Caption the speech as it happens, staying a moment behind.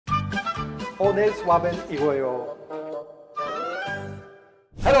오늘 수업은 이거예요.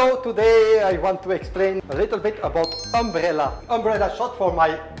 Hello, today I want to explain a little bit about umbrella. Umbrellashat for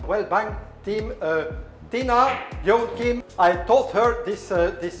my Wellbank team. Tina, young Kim, I taught her this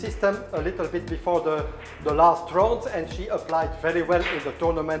system a little bit before the last rounds, and she applied very well in the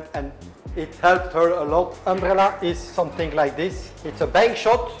tournament and it helped her a lot. Umbrella is something like this. It's a bank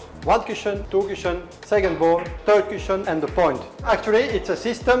shot, 1 cushion, 2 cushion, second ball, third cushion and the point. Actually it's a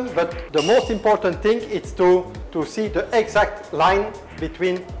system, but the most important thing is to see the exact line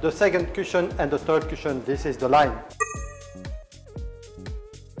between the second cushion and the third cushion. This is the line.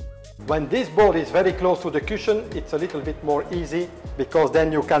 When this ball is very close to the cushion, it's a little bit more easy because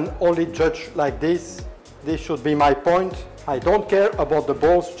then you can only judge like this. This should be my point. I don't care about the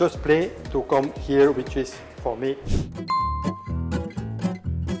balls, just play to come here, which is for me.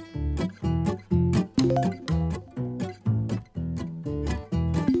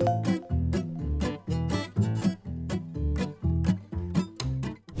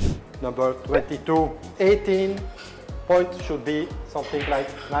 Number 22, 18. Point should be something like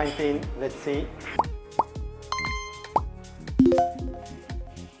 19, let's see.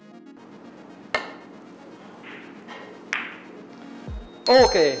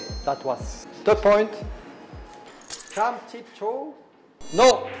 Okay, that was the point. Jump, tiptoe.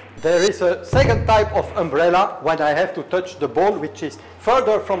 No, there is a second type of umbrella when I have to touch the ball which is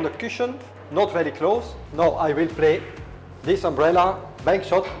further from the cushion, not very close. No, I will play this umbrella, bank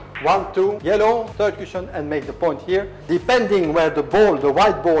shot, 1, 2, yellow, third cushion and make the point here. Depending where the ball, the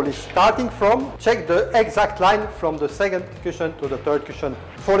white ball is starting from, check the exact line from the second cushion to the third cushion.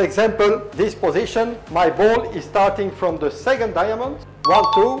 For example, this position, my ball is starting from the second diamond, 1,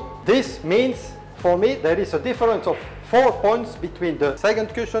 2. This means for me there is a difference of 4 points between the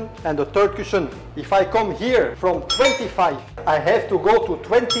second cushion and the third cushion. If I come here from 25, I have to go to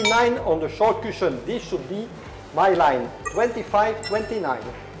 29 on the short cushion. This should be my line, 25, 29.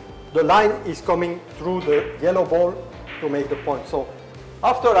 The line is coming through the yellow ball to make the point. So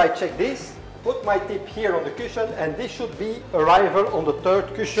after I check this, put my tip here on the cushion and this should be arrival on the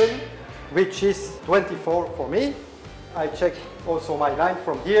third cushion, which is 24 for me. I check also my line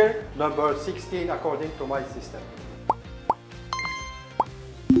from here, number 16 according to my system.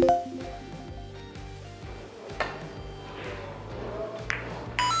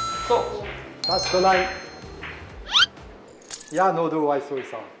 So that's the line. Ja, no do I so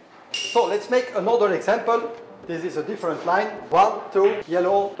is on. So let's make another example. This is a different line. 1, 2,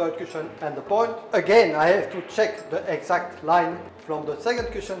 yellow, third cushion and the point. Again, I have to check the exact line from the second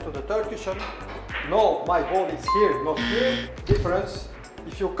cushion to the third cushion. No, my ball is here, not here. Difference.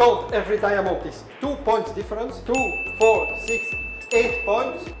 If you count every diamond is 2 points difference. 2, 4, 6, 8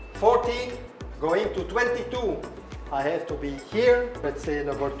 points. 14 going to 22. I have to be here. Let's say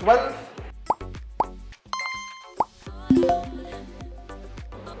number 12.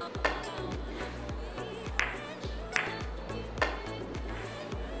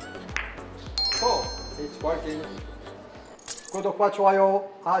 Oh, it's working. 구독과 좋아요,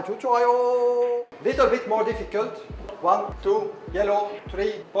 아주 좋아요. Little bit more difficult. 1, 2, yellow,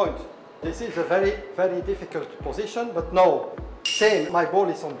 3 points. This is a very, very difficult position, but no. Same, my ball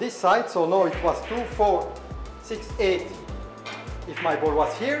is on this side, so no, it was 2, 4, 6, 8. If my ball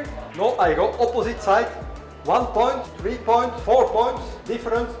was here, no, I go opposite side. 1 point, 3 points, 4 points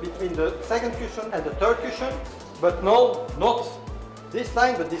difference between the second cushion and the third cushion, but no, not this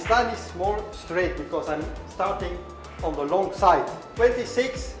line, but this line is more straight because I'm starting on the long side.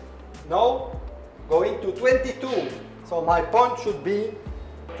 26, no, going to 22. So my point should be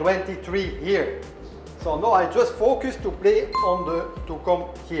 23 here. So no, I just focus to play on to come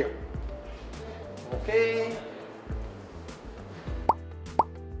here. Okay.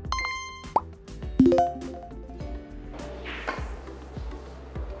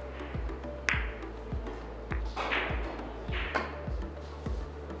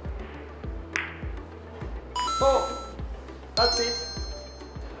 So, that's it.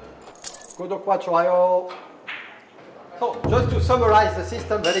 구독과 좋아요. So, just to summarize the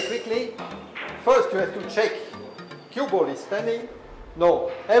system very quickly. First, you have to check cue ball is standing.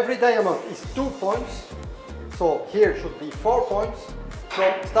 No, every diamond is 2 points. So, here should be 4 points.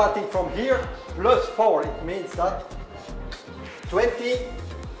 Starting from here, plus 4, it means that 20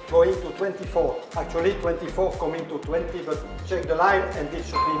 going to 24. Actually, 24 coming to 20, but check the line and this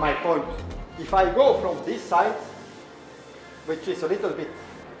should be my point. If I go from this side, which is a little bit,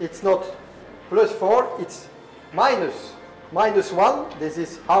 it's not plus 4, it's minus 1, this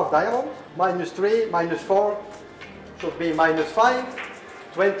is half diamond, minus 3, minus 4, should be minus 5,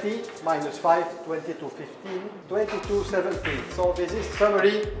 20, minus 5, 22, 15, 22, 17. So this is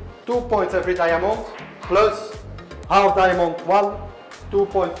summary, 2 2 points every diamond, plus half diamond 1, 2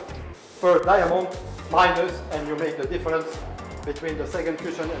 points per diamond, minus, and you make the difference between the second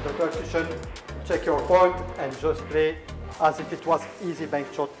cushion and the third cushion. Check your point and just play as if it was easy bank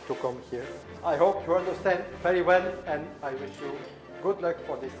shot to come here. I hope you understand very well, and I wish you good luck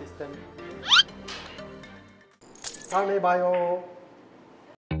for this system. 다음에 봐요.